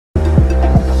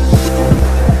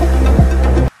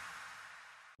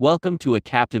Welcome to a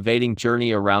captivating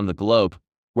journey around the globe,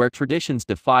 where traditions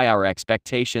defy our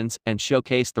expectations and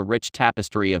showcase the rich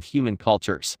tapestry of human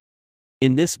cultures.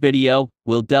 In this video,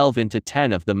 we'll delve into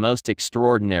 10 of the most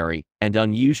extraordinary and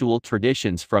unusual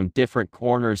traditions from different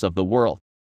corners of the world.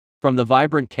 From the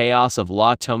vibrant chaos of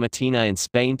La Tomatina in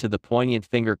Spain to the poignant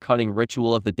finger-cutting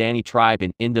ritual of the Dani tribe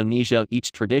in Indonesia,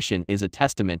 each tradition is a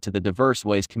testament to the diverse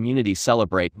ways communities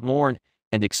celebrate, mourn,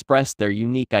 and express their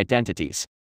unique identities.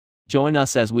 Join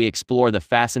us as we explore the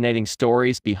fascinating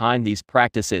stories behind these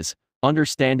practices,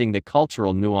 understanding the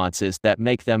cultural nuances that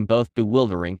make them both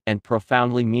bewildering and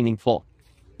profoundly meaningful.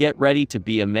 Get ready to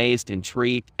be amazed,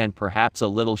 intrigued, and perhaps a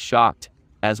little shocked,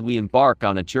 as we embark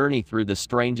on a journey through the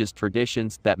strangest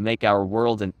traditions that make our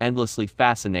world an endlessly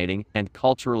fascinating and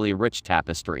culturally rich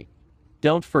tapestry.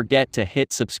 Don't forget to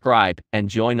hit subscribe and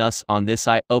join us on this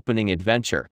eye-opening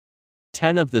adventure.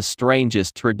 10 of the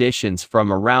strangest traditions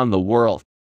from around the world.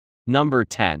 Number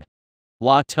 10.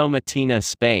 La Tomatina,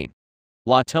 Spain.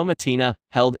 La Tomatina,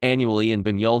 held annually in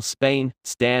Buñol, Spain,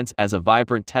 stands as a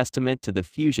vibrant testament to the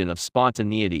fusion of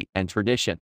spontaneity and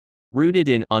tradition. Rooted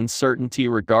in uncertainty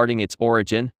regarding its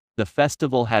origin, the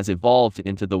festival has evolved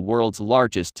into the world's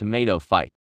largest tomato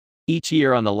fight. Each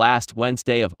year on the last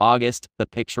Wednesday of August, the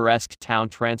picturesque town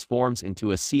transforms into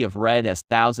a sea of red as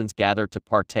thousands gather to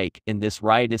partake in this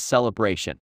riotous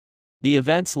celebration. The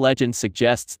event's legend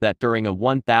suggests that during a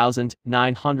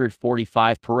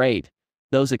 1945 parade,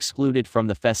 those excluded from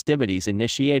the festivities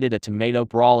initiated a tomato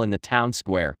brawl in the town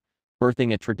square,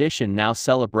 birthing a tradition now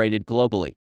celebrated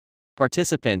globally.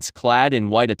 Participants, clad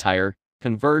in white attire,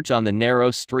 converge on the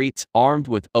narrow streets armed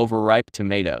with overripe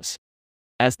tomatoes.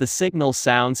 As the signal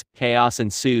sounds, chaos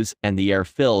ensues and the air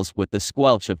fills with the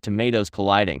squelch of tomatoes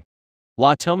colliding.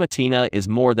 La Tomatina is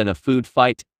more than a food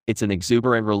fight. It's an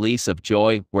exuberant release of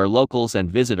joy where locals and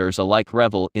visitors alike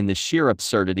revel in the sheer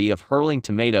absurdity of hurling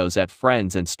tomatoes at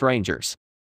friends and strangers.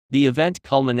 The event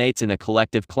culminates in a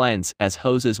collective cleanse as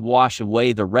hoses wash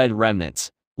away the red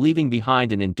remnants, leaving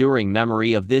behind an enduring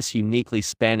memory of this uniquely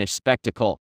Spanish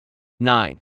spectacle.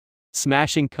 9.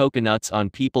 Smashing coconuts on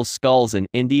people's skulls in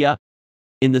India.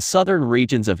 In the southern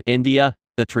regions of India,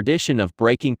 the tradition of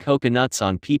breaking coconuts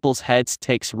on people's heads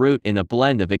takes root in a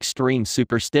blend of extreme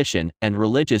superstition and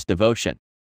religious devotion.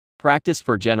 Practiced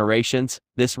for generations,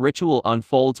 this ritual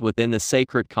unfolds within the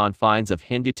sacred confines of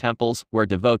Hindu temples where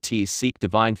devotees seek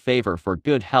divine favor for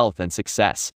good health and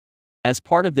success. As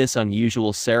part of this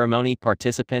unusual ceremony,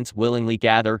 participants willingly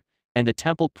gather, and a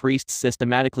temple priest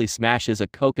systematically smashes a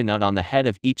coconut on the head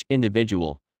of each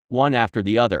individual, one after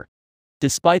the other.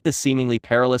 Despite the seemingly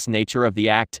perilous nature of the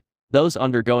act, those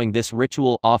undergoing this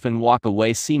ritual often walk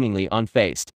away seemingly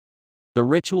unfazed. The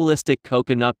ritualistic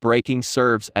coconut breaking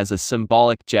serves as a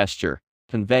symbolic gesture,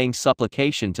 conveying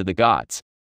supplication to the gods.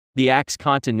 The act's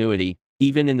continuity,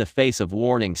 even in the face of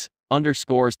warnings,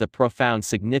 underscores the profound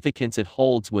significance it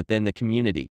holds within the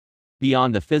community.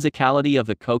 Beyond the physicality of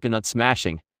the coconut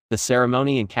smashing, the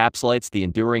ceremony encapsulates the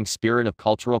enduring spirit of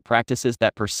cultural practices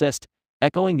that persist,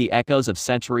 echoing the echoes of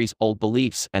centuries-old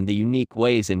beliefs and the unique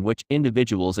ways in which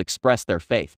individuals express their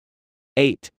faith.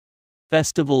 8.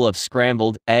 Festival of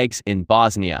Scrambled Eggs in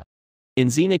Bosnia. In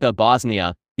Zenica,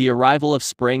 Bosnia, the arrival of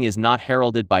spring is not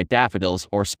heralded by daffodils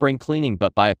or spring cleaning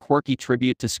but by a quirky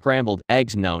tribute to scrambled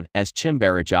eggs known as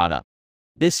cimberajada.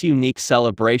 This unique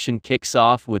celebration kicks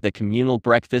off with a communal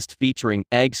breakfast featuring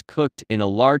eggs cooked in a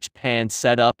large pan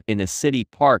set up in a city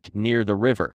park near the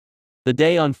river. The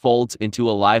day unfolds into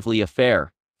a lively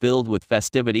affair, filled with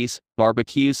festivities,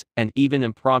 barbecues, and even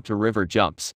impromptu river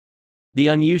jumps. The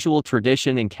unusual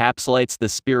tradition encapsulates the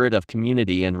spirit of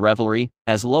community and revelry,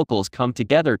 as locals come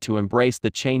together to embrace the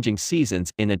changing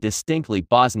seasons in a distinctly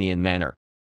Bosnian manner.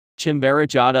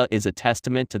 Cimberajada is a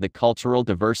testament to the cultural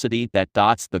diversity that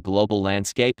dots the global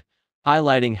landscape,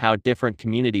 highlighting how different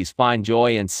communities find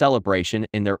joy and celebration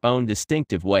in their own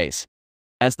distinctive ways.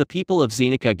 As the people of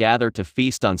Zenica gather to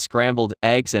feast on scrambled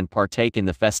eggs and partake in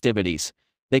the festivities,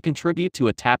 they contribute to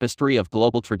a tapestry of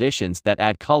global traditions that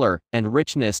add color and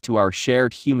richness to our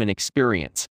shared human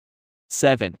experience.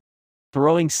 7.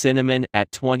 Throwing cinnamon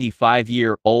at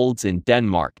 25-year-olds in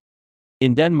Denmark.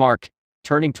 In Denmark,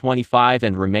 turning 25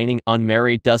 and remaining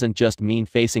unmarried doesn't just mean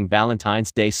facing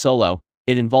Valentine's Day solo,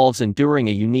 it involves enduring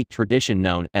a unique tradition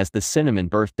known as the cinnamon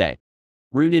birthday.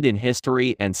 Rooted in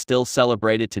history and still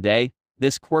celebrated today,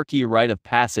 this quirky rite of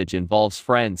passage involves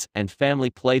friends and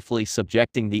family playfully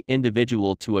subjecting the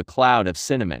individual to a cloud of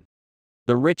cinnamon.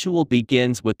 The ritual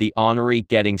begins with the honoree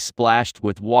getting splashed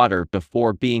with water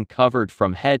before being covered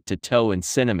from head to toe in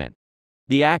cinnamon.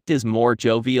 The act is more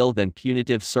jovial than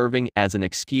punitive, serving as an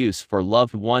excuse for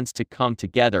loved ones to come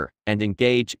together and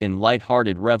engage in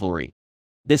lighthearted revelry.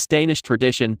 This Danish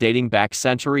tradition dating back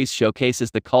centuries showcases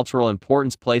the cultural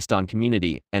importance placed on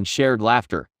community and shared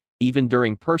laughter, even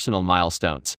during personal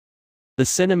milestones. The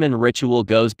cinnamon ritual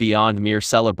goes beyond mere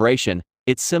celebration,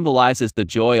 it symbolizes the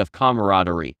joy of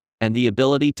camaraderie and the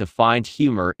ability to find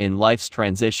humor in life's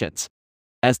transitions.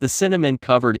 As the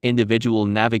cinnamon-covered individual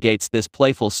navigates this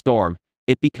playful storm,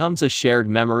 it becomes a shared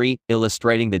memory,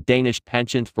 illustrating the Danish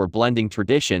penchant for blending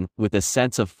tradition with a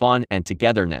sense of fun and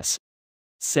togetherness.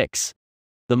 6.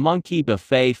 The Monkey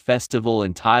Buffet Festival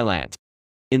in Thailand.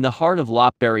 In the heart of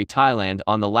Lopburi, Thailand,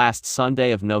 on the last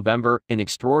Sunday of November, an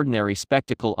extraordinary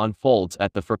spectacle unfolds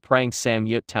at the Phra Prang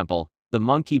Samyut Temple, the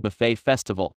Monkey Buffet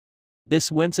Festival.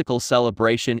 This whimsical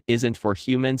celebration isn't for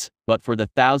humans, but for the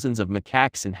thousands of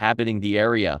macaques inhabiting the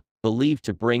area, believed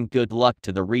to bring good luck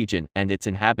to the region and its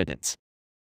inhabitants.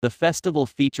 The festival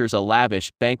features a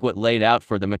lavish banquet laid out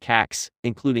for the macaques,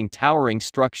 including towering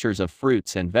structures of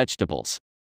fruits and vegetables.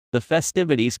 The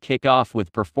festivities kick off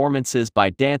with performances by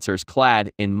dancers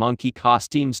clad in monkey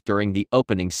costumes during the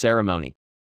opening ceremony.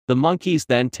 The monkeys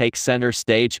then take center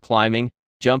stage, climbing,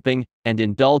 jumping, and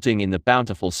indulging in the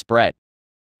bountiful spread.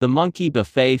 The Monkey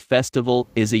Buffet Festival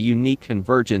is a unique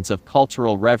convergence of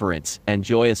cultural reverence and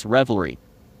joyous revelry.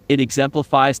 It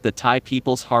exemplifies the Thai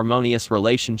people's harmonious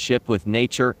relationship with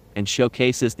nature and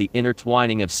showcases the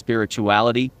intertwining of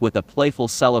spirituality with a playful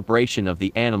celebration of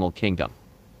the animal kingdom.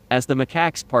 As the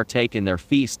macaques partake in their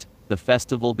feast, the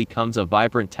festival becomes a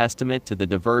vibrant testament to the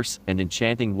diverse and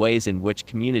enchanting ways in which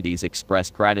communities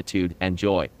express gratitude and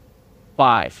joy.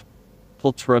 5.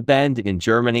 Pultrabend in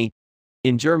Germany.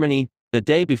 In Germany, the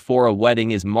day before a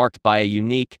wedding is marked by a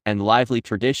unique and lively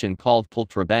tradition called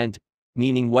Pultrabend,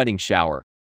 meaning wedding shower.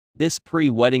 This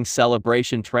pre-wedding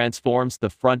celebration transforms the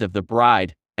front of the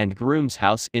bride and groom's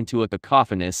house into a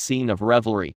cacophonous scene of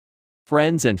revelry.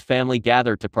 Friends and family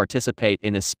gather to participate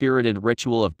in a spirited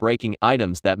ritual of breaking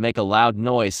items that make a loud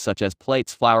noise, such as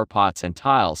plates, flower pots, and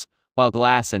tiles, while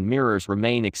glass and mirrors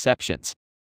remain exceptions.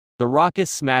 The raucous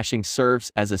smashing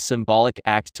serves as a symbolic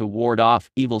act to ward off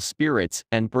evil spirits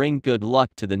and bring good luck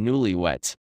to the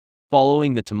newlyweds.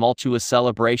 Following the tumultuous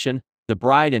celebration, the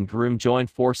bride and groom join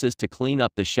forces to clean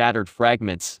up the shattered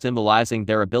fragments, symbolizing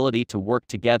their ability to work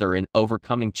together in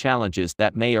overcoming challenges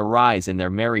that may arise in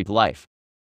their married life.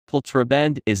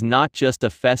 Pultrabend is not just a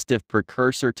festive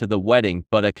precursor to the wedding,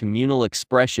 but a communal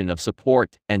expression of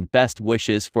support and best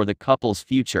wishes for the couple's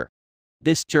future.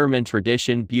 This German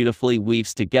tradition beautifully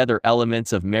weaves together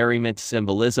elements of merriment,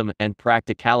 symbolism, and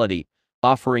practicality,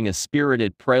 offering a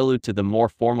spirited prelude to the more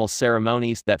formal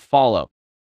ceremonies that follow.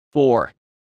 4.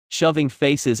 Shoving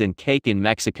faces in cake in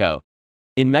Mexico.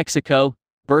 In Mexico,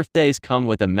 birthdays come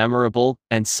with a memorable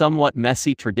and somewhat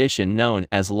messy tradition known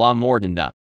as La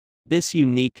Mordida. This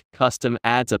unique custom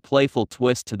adds a playful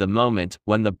twist to the moment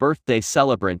when the birthday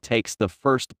celebrant takes the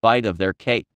first bite of their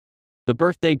cake. The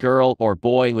birthday girl or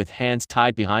boy, with hands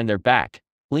tied behind their back,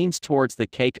 leans towards the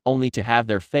cake only to have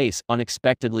their face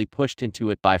unexpectedly pushed into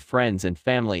it by friends and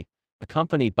family,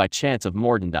 accompanied by chants of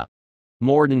mordida.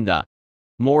 Mordida.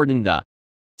 Mordida.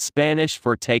 Spanish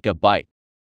for take a bite.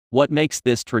 What makes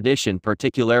this tradition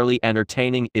particularly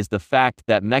entertaining is the fact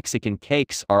that Mexican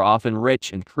cakes are often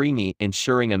rich and creamy,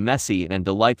 ensuring a messy and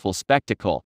delightful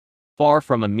spectacle. Far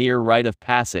from a mere rite of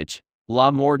passage,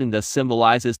 La Mordida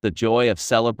symbolizes the joy of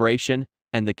celebration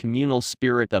and the communal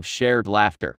spirit of shared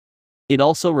laughter. It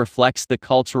also reflects the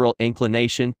cultural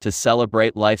inclination to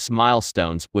celebrate life's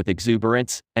milestones with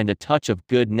exuberance and a touch of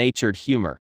good-natured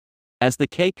humor. As the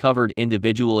cake-covered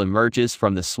individual emerges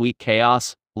from the sweet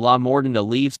chaos, La Mordida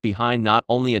leaves behind not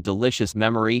only a delicious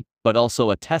memory, but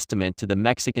also a testament to the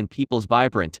Mexican people's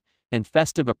vibrant and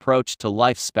festive approach to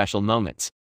life's special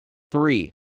moments. 3.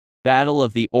 Battle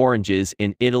of the Oranges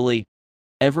in Italy.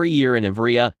 Every year in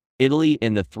Ivrea, Italy,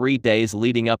 in the 3 days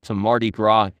leading up to Mardi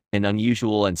Gras, an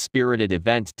unusual and spirited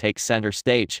event takes center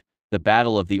stage, the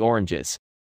Battle of the Oranges.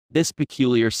 This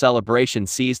peculiar celebration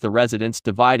sees the residents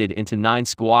divided into 9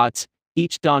 squads,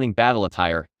 each donning battle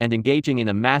attire and engaging in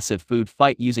a massive food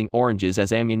fight using oranges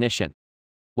as ammunition.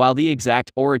 While the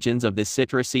exact origins of this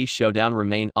citrusy showdown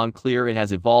remain unclear, it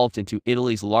has evolved into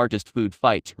Italy's largest food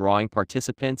fight, drawing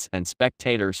participants and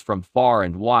spectators from far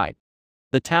and wide.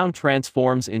 The town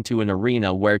transforms into an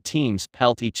arena where teams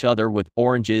pelt each other with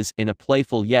oranges in a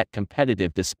playful yet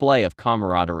competitive display of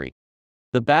camaraderie.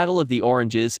 The Battle of the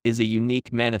Oranges is a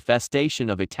unique manifestation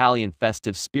of Italian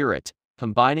festive spirit,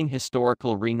 combining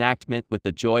historical reenactment with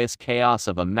the joyous chaos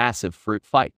of a massive fruit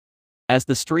fight. As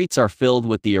the streets are filled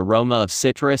with the aroma of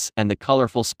citrus and the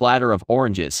colorful splatter of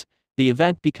oranges, the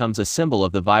event becomes a symbol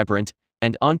of the vibrant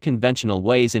and unconventional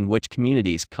ways in which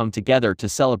communities come together to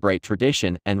celebrate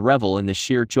tradition and revel in the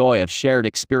sheer joy of shared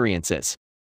experiences.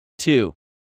 2.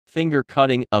 Finger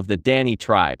cutting of the Dani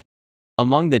tribe.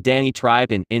 Among the Dani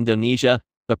tribe in Indonesia,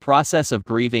 the process of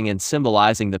grieving and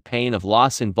symbolizing the pain of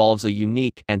loss involves a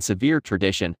unique and severe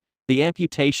tradition, the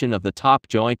amputation of the top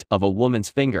joint of a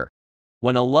woman's finger.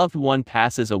 When a loved one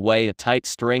passes away, a tight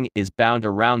string is bound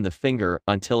around the finger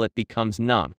until it becomes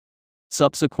numb.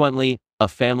 Subsequently, a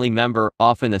family member,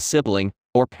 often a sibling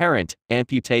or parent,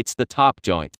 amputates the top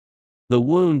joint. The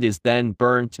wound is then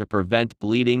burned to prevent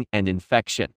bleeding and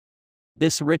infection.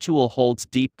 This ritual holds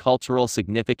deep cultural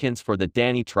significance for the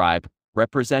Dani tribe,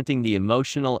 representing the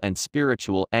emotional and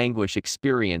spiritual anguish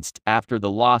experienced after the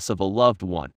loss of a loved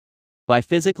one. By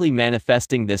physically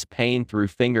manifesting this pain through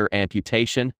finger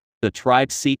amputation, the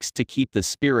tribe seeks to keep the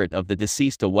spirit of the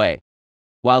deceased away.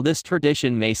 While this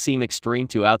tradition may seem extreme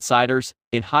to outsiders,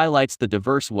 it highlights the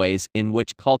diverse ways in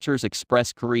which cultures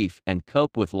express grief and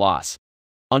cope with loss.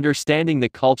 Understanding the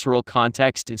cultural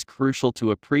context is crucial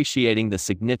to appreciating the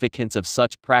significance of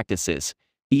such practices,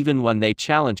 even when they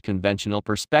challenge conventional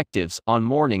perspectives on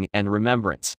mourning and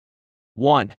remembrance.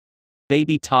 1.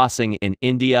 Baby tossing in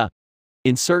India.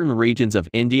 In certain regions of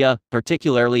India,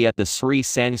 particularly at the Sri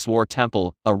Saniswar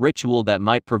temple, a ritual that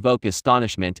might provoke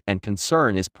astonishment and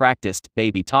concern is practiced,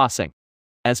 baby tossing.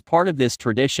 As part of this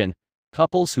tradition,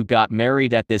 couples who got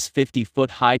married at this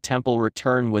 50-foot-high temple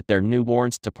return with their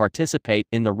newborns to participate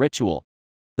in the ritual.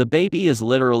 The baby is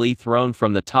literally thrown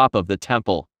from the top of the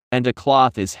temple, and a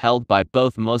cloth is held by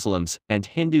both Muslims and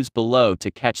Hindus below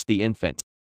to catch the infant.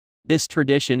 This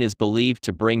tradition is believed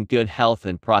to bring good health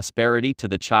and prosperity to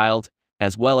the child,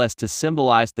 as well as to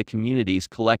symbolize the community's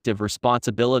collective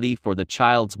responsibility for the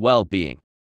child's well-being.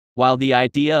 While the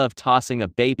idea of tossing a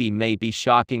baby may be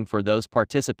shocking for those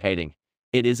participating,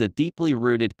 it is a deeply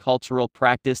rooted cultural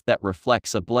practice that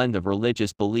reflects a blend of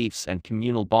religious beliefs and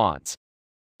communal bonds.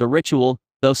 The ritual,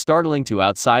 though startling to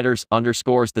outsiders,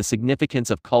 underscores the significance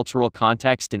of cultural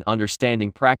context in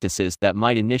understanding practices that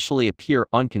might initially appear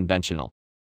unconventional.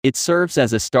 It serves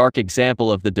as a stark example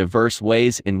of the diverse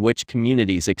ways in which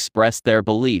communities express their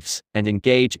beliefs and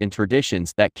engage in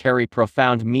traditions that carry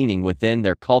profound meaning within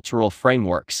their cultural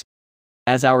frameworks.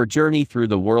 As our journey through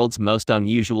the world's most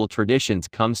unusual traditions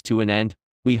comes to an end,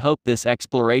 we hope this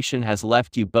exploration has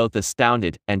left you both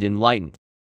astounded and enlightened.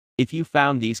 If you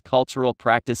found these cultural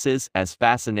practices as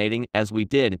fascinating as we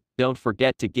did, don't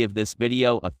forget to give this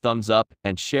video a thumbs up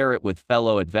and share it with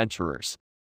fellow adventurers.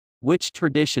 Which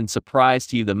tradition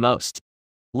surprised you the most?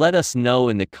 Let us know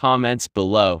in the comments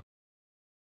below.